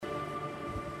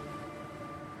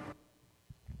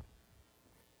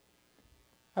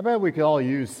I bet we could all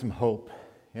use some hope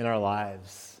in our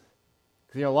lives.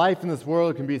 Because, life in this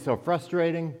world can be so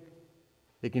frustrating.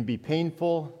 It can be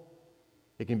painful.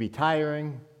 It can be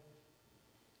tiring.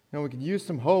 We could use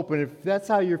some hope. And if that's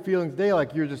how you're feeling today,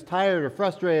 like you're just tired or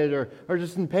frustrated or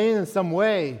just in pain in some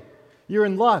way, you're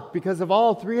in luck, because of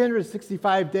all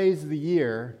 365 days of the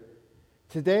year,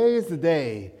 today is the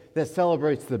day that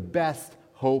celebrates the best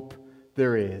hope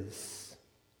there is.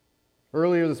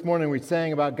 Earlier this morning, we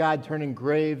sang about God turning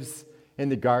graves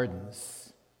into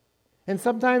gardens. And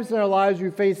sometimes in our lives,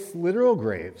 we face literal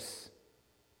graves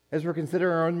as we're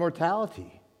considering our own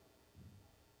mortality,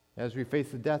 as we face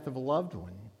the death of a loved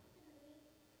one.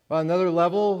 On another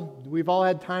level, we've all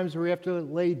had times where we have to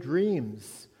lay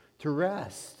dreams to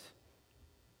rest.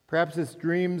 Perhaps it's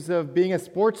dreams of being a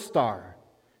sports star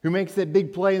who makes that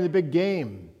big play in the big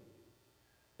game,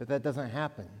 but that doesn't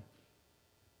happen.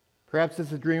 Perhaps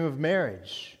it's a dream of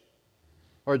marriage,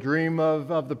 or a dream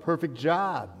of the perfect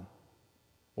job,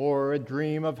 or a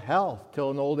dream of health till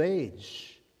an old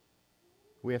age.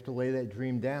 We have to lay that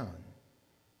dream down.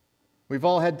 We've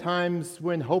all had times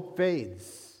when hope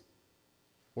fades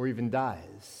or even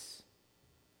dies.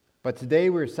 But today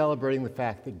we're celebrating the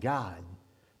fact that God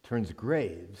turns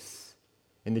graves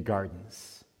into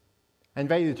gardens. I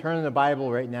invite you to turn in the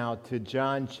Bible right now to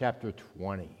John chapter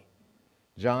 20.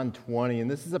 John 20, and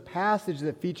this is a passage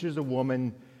that features a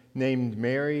woman named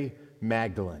Mary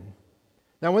Magdalene.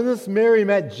 Now, when this Mary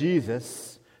met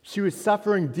Jesus, she was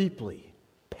suffering deeply,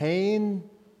 pain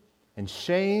and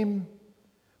shame,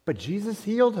 but Jesus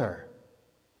healed her.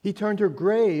 He turned her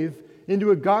grave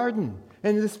into a garden,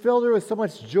 and this filled her with so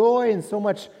much joy and so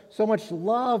much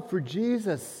love for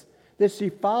Jesus that she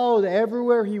followed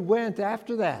everywhere he went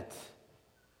after that.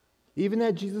 Even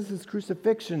at Jesus'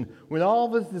 crucifixion, when all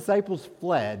of his disciples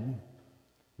fled,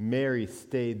 Mary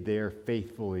stayed there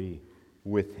faithfully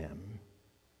with him.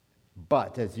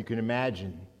 But, as you can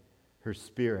imagine, her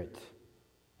spirit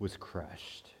was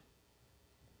crushed.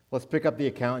 Let's pick up the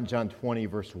account in John 20,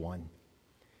 verse 1.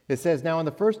 It says, "Now on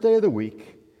the first day of the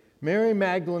week, Mary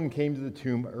Magdalene came to the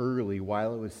tomb early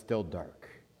while it was still dark,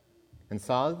 and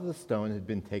saw that the stone had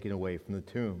been taken away from the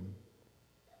tomb.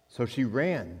 So she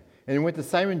ran and went to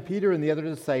Simon Peter and the other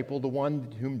disciple, the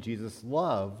one whom Jesus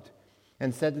loved,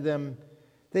 and said to them,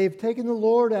 'They have taken the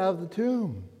Lord out of the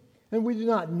tomb, and we do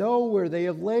not know where they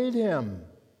have laid him.'"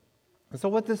 And so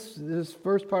what this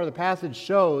first part of the passage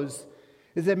shows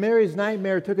is that Mary's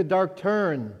nightmare took a dark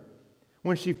turn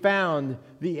when she found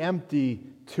the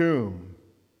empty tomb.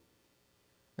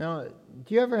 Now,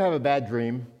 do you ever have a bad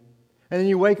dream? And then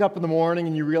you wake up in the morning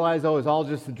and you realize, it's all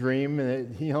just a dream,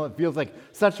 and it feels like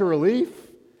such a relief.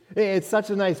 It's such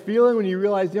a nice feeling when you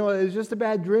realize, it's just a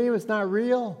bad dream, it's not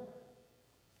real.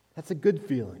 That's a good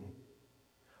feeling.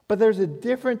 But there's a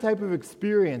different type of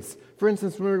experience. For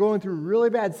instance, when we're going through a really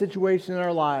bad situation in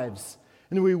our lives,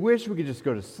 and we wish we could just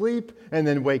go to sleep and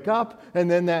then wake up,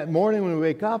 and then that morning when we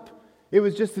wake up, it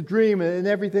was just a dream and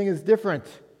everything is different.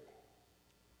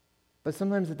 But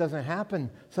sometimes it doesn't happen.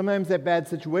 Sometimes that bad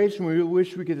situation we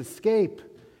wish we could escape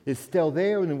is still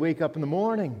there when we wake up in the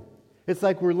morning. It's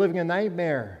like we're living a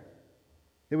nightmare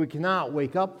that we cannot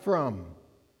wake up from.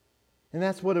 And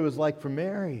that's what it was like for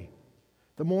Mary.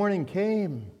 The morning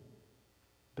came,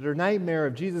 but her nightmare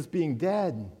of Jesus being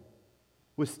dead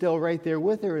was still right there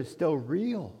with her, is still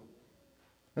real.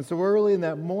 And so early in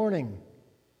that morning,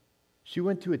 she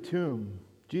went to a tomb,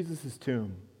 Jesus'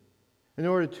 tomb, in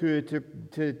order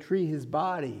to treat his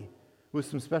body with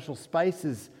some special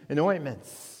spices and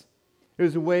ointments. It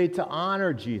was a way to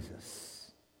honor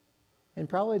Jesus and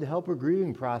probably to help her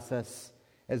grieving process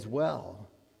as well.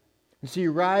 And she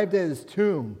arrived at his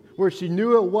tomb where she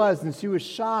knew it was, and she was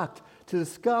shocked to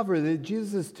discover that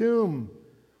Jesus' tomb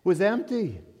was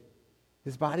empty.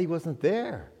 His body wasn't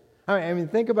there. I mean,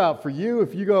 think about for you,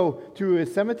 if you go to a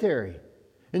cemetery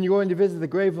and you're going to visit the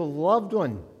grave of a loved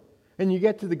one, and you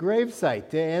get to the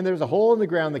gravesite, and there's a hole in the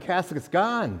ground, the casket's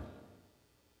gone.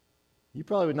 You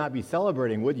probably would not be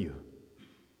celebrating, would you?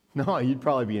 No, you'd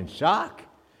probably be in shock.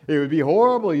 It would be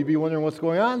horrible. You'd be wondering what's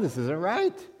going on. This isn't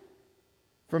right.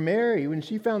 For Mary, when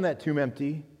she found that tomb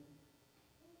empty,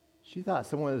 she thought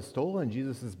someone had stolen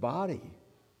Jesus' body.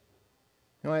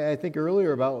 I think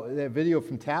earlier about that video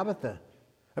from Tabitha,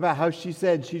 about how she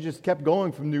said she just kept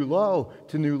going from new low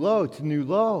to new low to new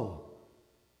low.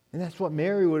 And that's what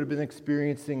Mary would have been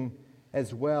experiencing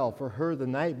as well. For her, the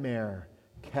nightmare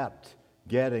kept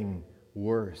getting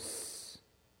worse.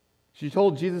 She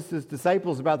told Jesus'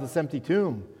 disciples about this empty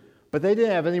tomb, but they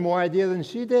didn't have any more idea than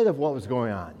she did of what was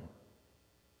going on.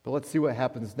 But let's see what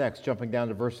happens next. Jumping down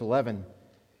to verse 11,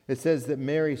 it says that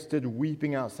Mary stood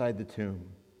weeping outside the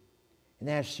tomb. And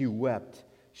as she wept,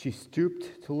 she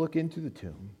stooped to look into the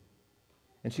tomb,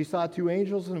 and she saw two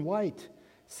angels in white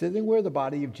sitting where the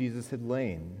body of Jesus had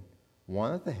lain,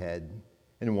 one at the head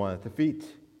and one at the feet.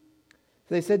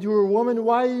 They said to her, "Woman,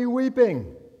 why are you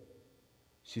weeping?"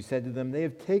 She said to them, "They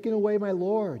have taken away my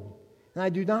Lord, and I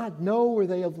do not know where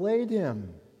they have laid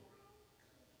him."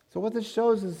 So what this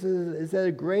shows us is that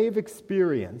a grave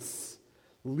experience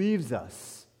leaves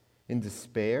us in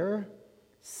despair,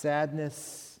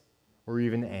 sadness, or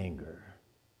even anger.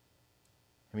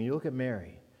 I mean, you look at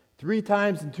Mary. 3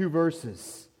 times in 2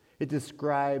 verses, it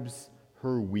describes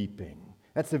her weeping.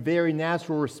 That's a very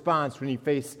natural response when you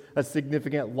face a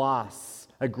significant loss,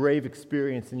 a grave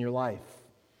experience in your life.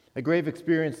 A grave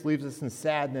experience leaves us in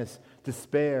sadness,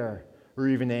 despair, or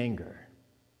even anger.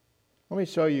 Let me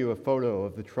show you a photo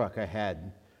of the truck I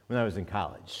had when I was in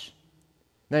college.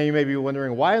 Now you may be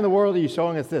wondering, why in the world are you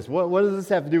showing us this? What does this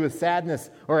have to do with sadness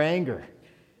or anger?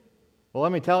 Well,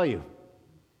 let me tell you,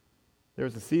 there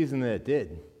was a season that it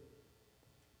did.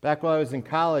 Back while I was in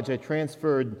college, I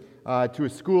transferred to a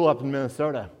school up in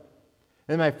Minnesota.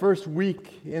 In my first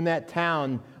week in that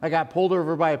town, I got pulled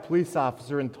over by a police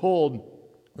officer and told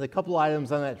that a couple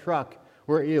items on that truck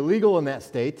were illegal in that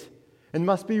state and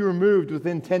must be removed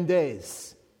within 10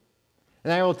 days.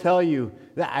 And I will tell you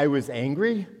that I was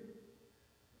angry,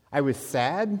 I was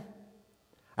sad,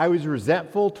 I was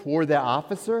resentful toward that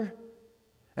officer,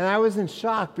 and I was in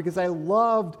shock because I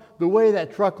loved the way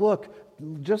that truck looked,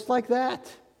 just like that.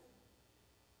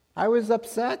 I was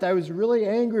upset. I was really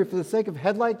angry for the sake of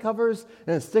headlight covers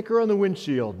and a sticker on the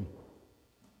windshield.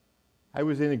 I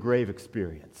was in a grave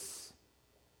experience.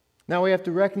 Now we have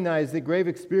to recognize that grave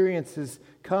experiences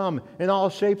come in all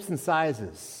shapes and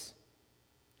sizes.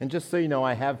 And just so you know,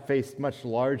 I have faced much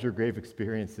larger grave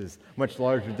experiences, much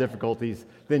larger difficulties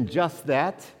than just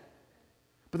that.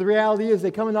 But the reality is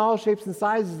they come in all shapes and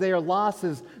sizes. They are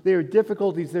losses, they are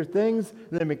difficulties, they're things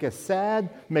that make us sad,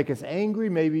 make us angry,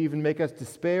 maybe even make us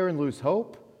despair and lose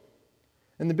hope.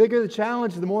 And the bigger the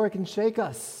challenge, the more it can shake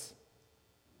us,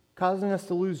 causing us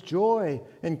to lose joy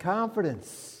and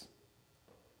confidence,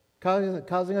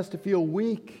 causing us to feel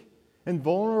weak and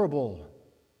vulnerable,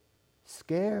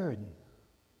 scared,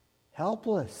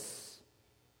 helpless.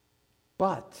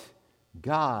 But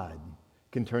God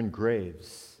can turn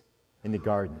graves into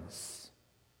gardens.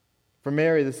 For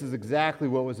Mary, this is exactly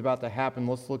what was about to happen.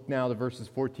 Let's look now to verses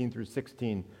 14 through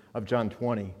 16 of John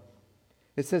 20.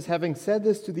 It says, "Having said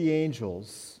this to the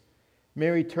angels,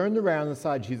 Mary turned around and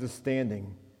saw Jesus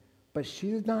standing. But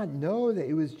she did not know that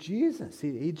it was Jesus.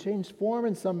 He changed form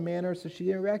in some manner, so she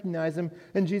didn't recognize him.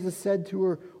 And Jesus said to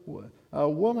her,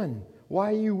 'Woman,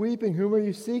 why are you weeping? Whom are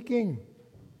you seeking?'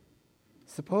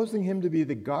 Supposing him to be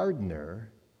the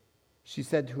gardener, she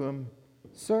said to him,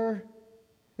 'Sir,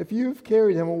 if you have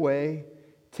carried him away,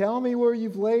 tell me where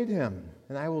you've laid him,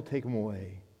 and I will take him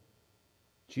away.'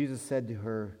 Jesus said to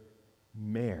her,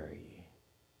 'Mary.'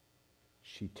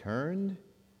 She turned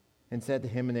and said to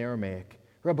him in Aramaic,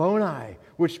 'Rabboni,'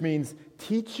 which means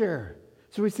teacher.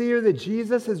 So we see here that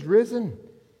Jesus has risen.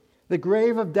 The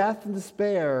grave of death and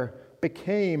despair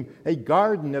became a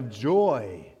garden of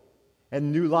joy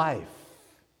and new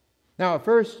life. Now, at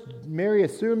first, Mary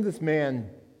assumed this man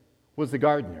was the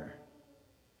gardener.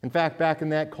 In fact, back in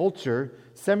that culture,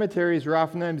 cemeteries were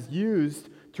oftentimes used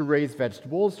to raise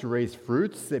vegetables, to raise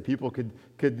fruits that people could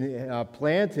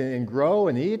plant and grow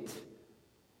and eat.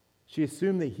 She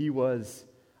assumed that he was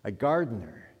a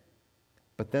gardener.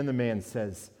 But then the man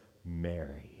says,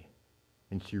 "Mary."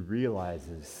 And she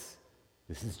realizes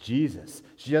this is Jesus.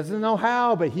 She doesn't know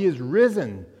how, but he is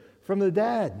risen from the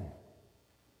dead.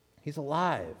 He's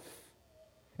alive.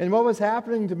 And what was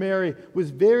happening to Mary was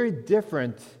very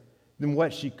different than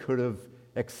what she could have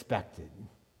expected.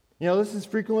 You know, this is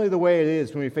frequently the way it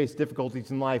is when we face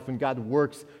difficulties in life, when God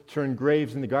works to turn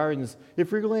graves into gardens. It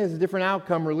frequently has a different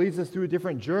outcome or leads us through a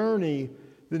different journey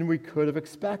than we could have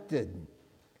expected.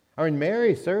 I mean,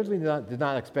 Mary certainly did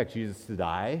not expect Jesus to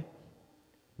die,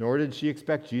 nor did she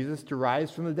expect Jesus to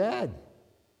rise from the dead.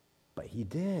 But he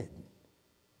did.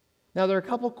 Now, there are a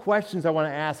couple questions I want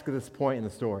to ask at this point in the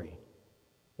story.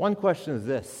 One question is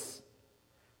this: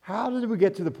 how did we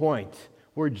get to the point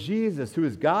where Jesus, who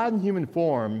is God in human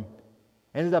form,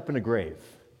 ended up in a grave?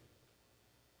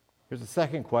 Here's a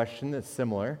second question that's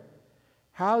similar.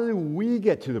 How did we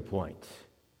get to the point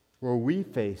where we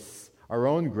face our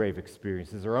own grave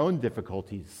experiences, our own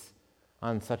difficulties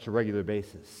on such a regular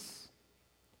basis?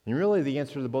 And really, the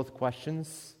answer to both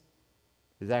questions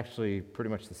is actually pretty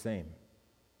much the same.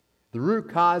 The root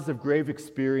cause of grave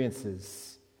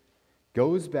experiences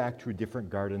goes back to a different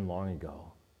garden long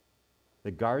ago,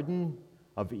 the Garden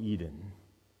of Eden.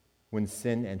 when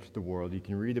sin entered the world. You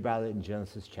can read about it in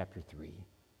Genesis chapter 3.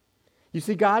 You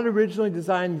see, God originally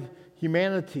designed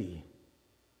humanity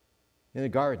in a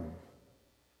garden.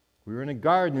 We were in a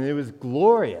garden, and it was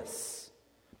glorious.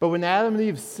 But when Adam and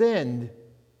Eve sinned,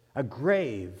 a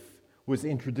grave was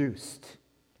introduced.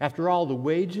 After all, the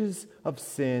wages of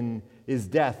sin is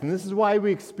death. And this is why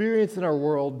we experience in our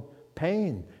world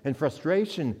pain and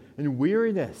frustration and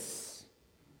weariness.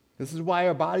 This is why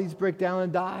our bodies break down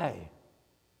and die.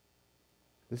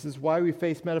 This is why we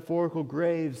face metaphorical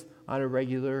graves on a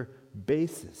regular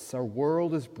basis. Our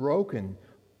world is broken,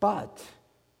 but,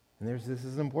 and this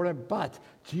is important, but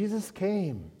Jesus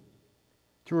came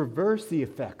to reverse the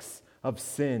effects of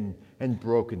sin and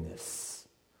brokenness.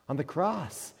 On the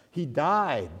cross, he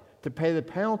died to pay the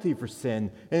penalty for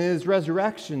sin, and in his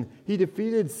resurrection, he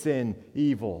defeated sin,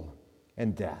 evil,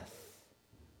 and death.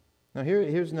 Now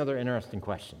here's another interesting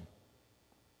question.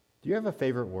 Do you have a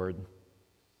favorite word?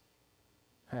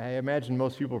 I imagine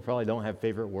most people probably don't have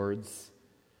favorite words.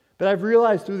 But I've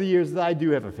realized through the years that I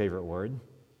do have a favorite word.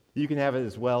 You can have it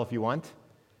as well if you want.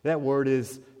 That word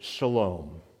is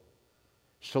shalom.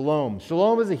 Shalom.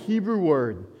 Shalom is a Hebrew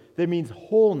word that means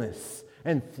wholeness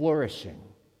and flourishing.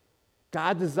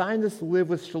 God designed us to live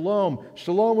with shalom.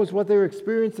 Shalom was what they were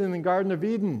experiencing in the Garden of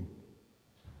Eden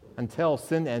until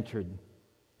sin entered,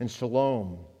 and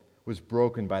shalom was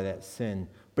broken by that sin.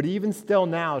 But even still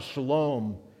now,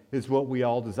 shalom is what we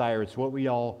all desire. It's what we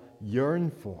all yearn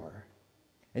for.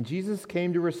 And Jesus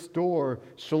came to restore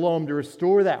shalom, to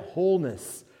restore that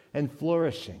wholeness and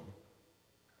flourishing.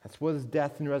 That's what his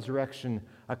death and resurrection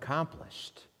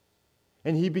accomplished.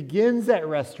 And he begins that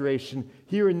restoration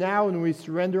here and now when we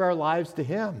surrender our lives to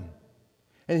him.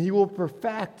 And he will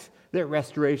perfect that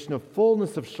restoration of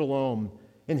fullness of shalom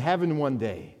in heaven one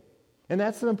day. And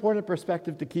that's an important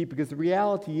perspective to keep, because the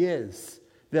reality is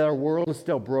that our world is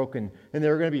still broken, and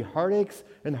there are going to be heartaches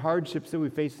and hardships that we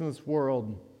face in this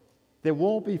world that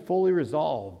won't be fully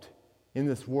resolved in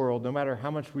this world, no matter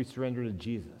how much we surrender to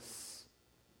Jesus.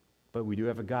 But we do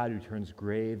have a God who turns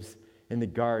graves into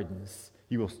gardens.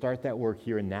 He will start that work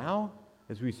here and now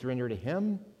as we surrender to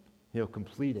him. He'll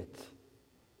complete it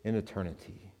in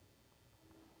eternity.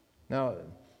 Now,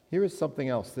 here is something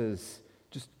else that is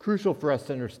just crucial for us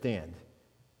to understand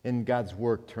in God's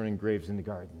work turning graves into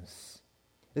gardens.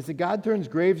 Is that God turns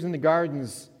graves into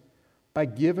gardens by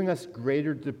giving us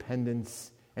greater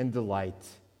dependence and delight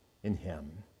in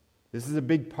him. This is a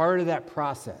big part of that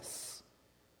process.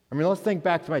 I mean, let's think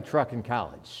back to my truck in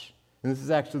college. And this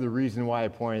is actually the reason why I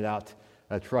pointed out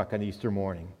a truck on Easter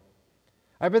morning.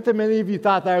 I bet that many of you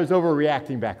thought that I was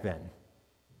overreacting back then.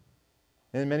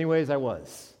 And in many ways I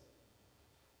was.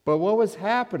 But what was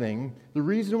happening, the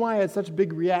reason why I had such a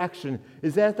big reaction,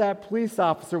 is that police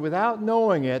officer, without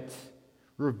knowing it,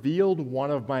 revealed one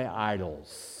of my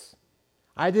idols.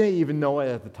 I didn't even know it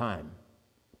at the time,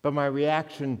 but my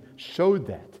reaction showed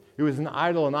that. It was an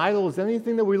idol. An idol is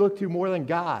anything that we look to more than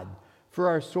God for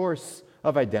our source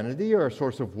of identity or our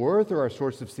source of worth or our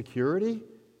source of security.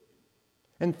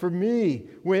 And for me,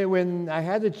 when I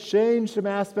had to change some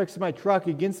aspects of my truck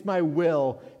against my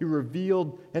will, it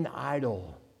revealed an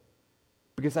idol.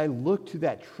 Because I looked to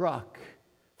that truck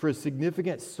for a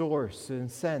significant source and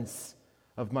sense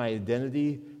of my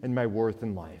identity and my worth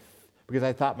in life. Because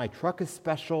I thought my truck is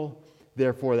special,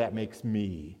 therefore that makes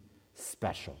me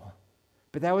special.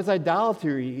 But that was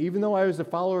idolatry. Even though I was a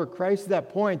follower of Christ at that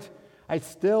point, I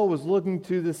still was looking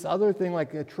to this other thing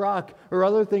like a truck or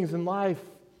other things in life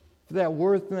for that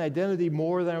worth and identity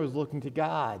more than I was looking to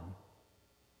God.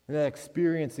 And that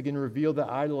experience again revealed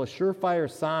the idol. A surefire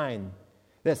sign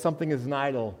that something is an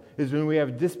idol is when we have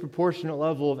a disproportionate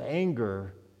level of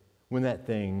anger when that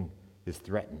thing is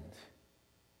threatened.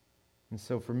 And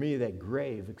so for me, that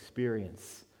grave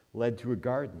experience led to a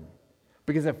garden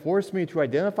because it forced me to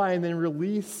identify and then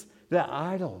release that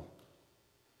idol.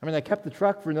 I mean, I kept the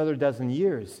truck for another dozen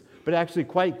years, but actually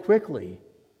quite quickly,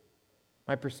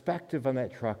 my perspective on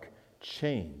that truck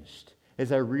changed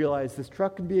as I realized this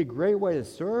truck can be a great way to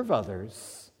serve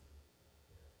others,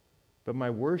 but my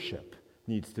worship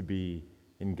needs to be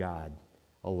in God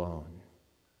alone.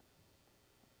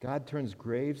 God turns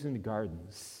graves into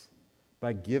gardens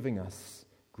by giving us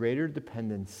greater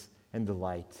dependence and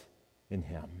delight in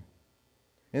him.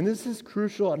 And this is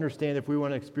crucial to understand if we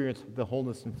want to experience the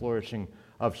wholeness and flourishing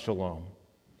of shalom.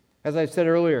 As I said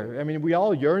earlier, I mean, we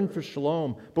all yearn for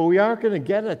shalom, but we aren't going to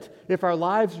get it if our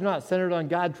lives are not centered on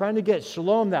God. Trying to get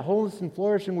shalom, that wholeness and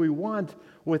flourishing we want,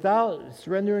 without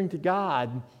surrendering to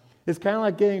God is kind of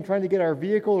like trying to get our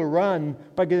vehicle to run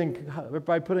by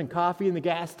putting coffee in the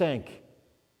gas tank.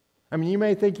 I mean, you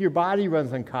may think your body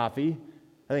runs on coffee.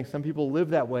 I think some people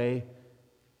live that way.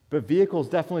 but vehicles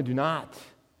definitely do not.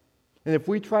 And if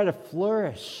we try to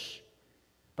flourish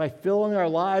by filling our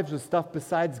lives with stuff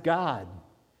besides God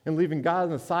and leaving God on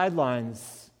the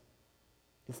sidelines,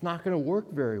 it's not going to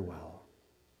work very well.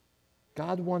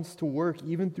 God wants to work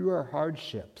even through our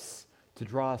hardships to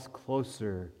draw us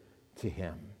closer to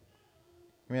Him.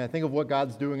 I mean, I think of what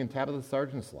God's doing in Tabitha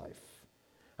Sargent's life.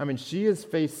 I mean, she has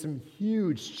faced some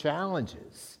huge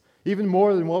challenges, even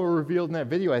more than what were revealed in that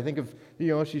video. I think of,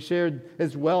 she shared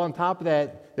as well on top of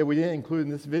that we didn't include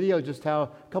in this video, just how a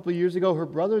couple of years ago her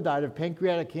brother died of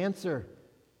pancreatic cancer.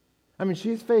 I mean,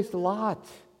 she's faced a lot.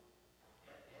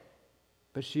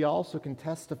 But she also can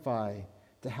testify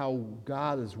to how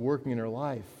God is working in her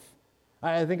life.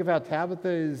 I think of how Tabitha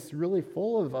is really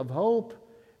full of hope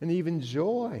and even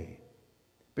joy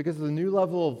because of the new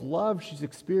level of love she's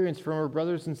experienced from her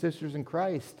brothers and sisters in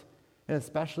Christ, and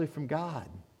especially from God.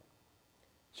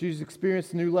 She's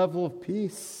experienced a new level of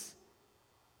peace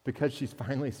because she's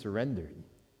finally surrendered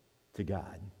to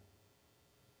God.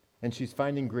 And she's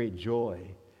finding great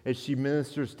joy as she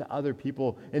ministers to other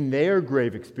people in their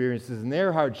grave experiences and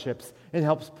their hardships and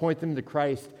helps point them to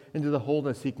Christ and to the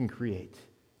wholeness He can create.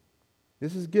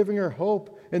 This is giving her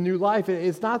hope and new life.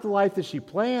 It's not the life that she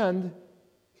planned.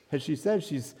 As she said,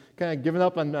 she's kind of given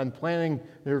up on planning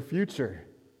her future.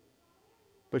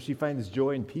 But she finds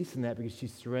joy and peace in that because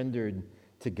she's surrendered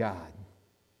to God.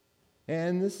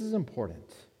 And this is important.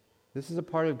 This is a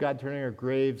part of God turning our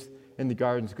graves into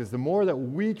gardens, because the more that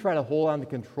we try to hold on to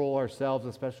control ourselves,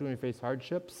 especially when we face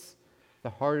hardships, the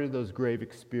harder those grave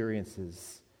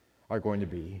experiences are going to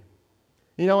be.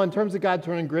 In terms of God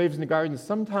turning graves into gardens,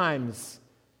 sometimes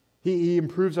He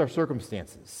improves our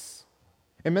circumstances.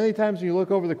 And many times when you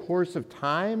look over the course of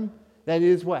time, that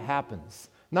is what happens.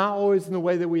 Not always in the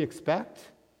way that we expect,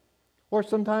 or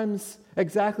sometimes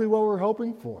exactly what we're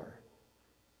hoping for.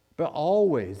 But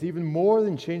always, even more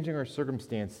than changing our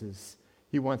circumstances,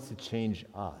 He wants to change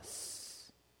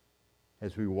us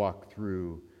as we walk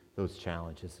through those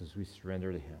challenges, as we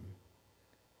surrender to Him.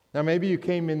 Now, maybe you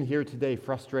came in here today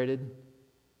frustrated,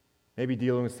 maybe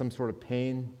dealing with some sort of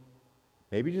pain,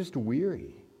 maybe just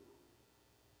weary.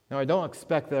 Now, I don't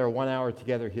expect that our 1 hour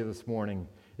together here this morning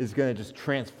is going to just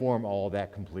transform all of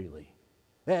that completely.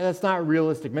 That's not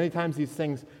realistic. Many times these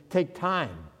things take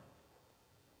time.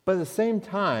 But at the same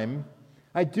time,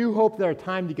 I do hope that our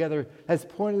time together has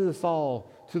pointed us all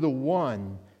to the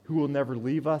one who will never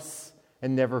leave us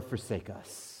and never forsake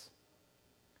us.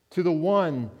 To the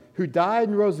one who died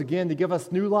and rose again to give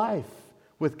us new life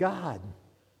with God.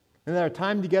 And that our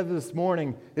time together this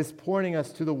morning is pointing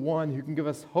us to the one who can give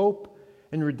us hope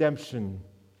and redemption,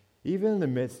 even in the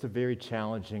midst of very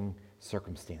challenging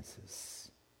circumstances.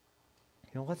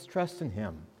 Let's trust in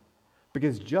Him.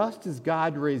 Because just as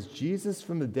God raised Jesus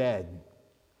from the dead,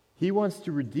 He wants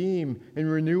to redeem and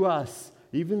renew us,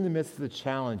 even in the midst of the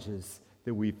challenges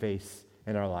that we face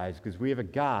in our lives, because we have a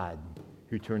God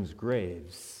who turns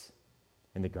graves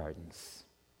into gardens.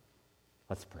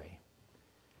 Let's pray.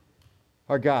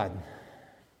 Our God,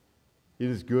 it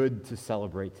is good to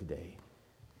celebrate today.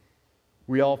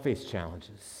 We all face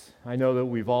challenges. I know that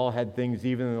we've all had things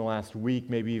even in the last week,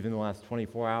 maybe even the last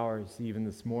 24 hours, even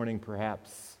this morning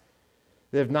perhaps,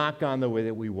 that have not gone the way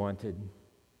that we wanted.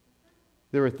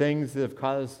 There were things that have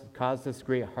caused us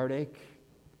great heartache.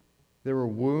 There were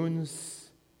wounds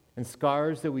and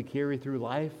scars that we carry through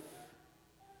life.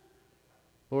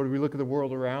 Lord, we look at the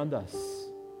world around us,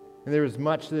 and there is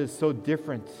much that is so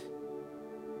different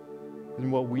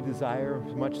than what we desire,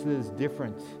 much that is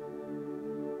different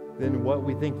than what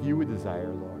we think You would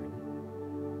desire, Lord.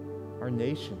 Our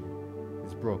nation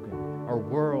is broken. Our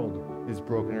world is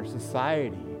broken. Our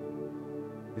society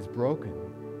is broken.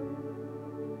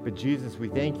 But Jesus, we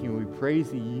thank You and we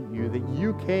praise You that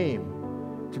You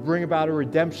came to bring about a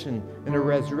redemption and a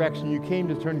resurrection. You came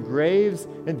to turn graves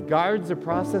into gardens, a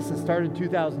process that started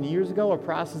 2,000 years ago, a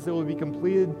process that will be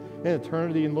completed in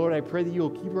eternity. And Lord, I pray that You will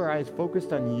keep our eyes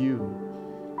focused on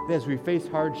You, that as we face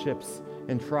hardships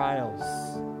and trials,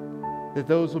 that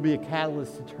those will be a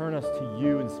catalyst to turn us to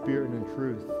You in spirit and in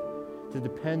truth, to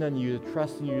depend on You, to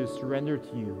trust in You, to surrender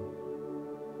to You.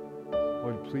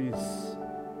 Lord, please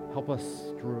help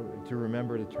us to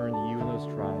remember to turn to You in those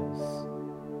trials.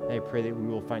 And I pray that we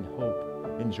will find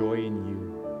hope and joy in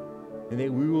You, and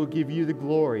that we will give You the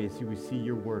glory as we see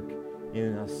Your work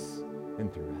in us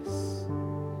and through us.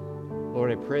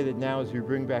 Lord, I pray that now as we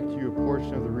bring back to You a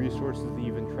portion of the resources that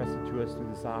You've entrusted to us through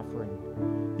this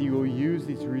offering, that You will use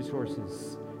these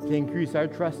resources to increase our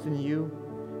trust in You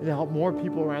and to help more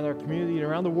people around our community and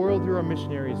around the world through our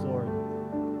missionaries, Lord,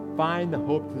 find the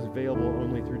hope that is available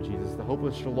only through Jesus, the hope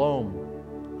of shalom,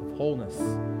 of wholeness,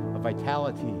 of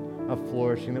vitality, of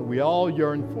flourishing that we all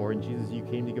yearn for. And Jesus, you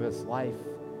came to give us life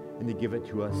and to give it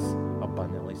to us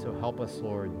abundantly. So help us,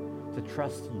 Lord, to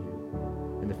trust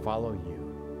you and to follow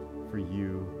you, for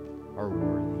you are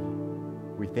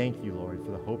worthy. We thank you, Lord,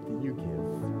 for the hope that you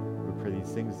give. We pray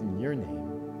these things in your name.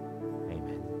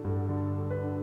 Amen.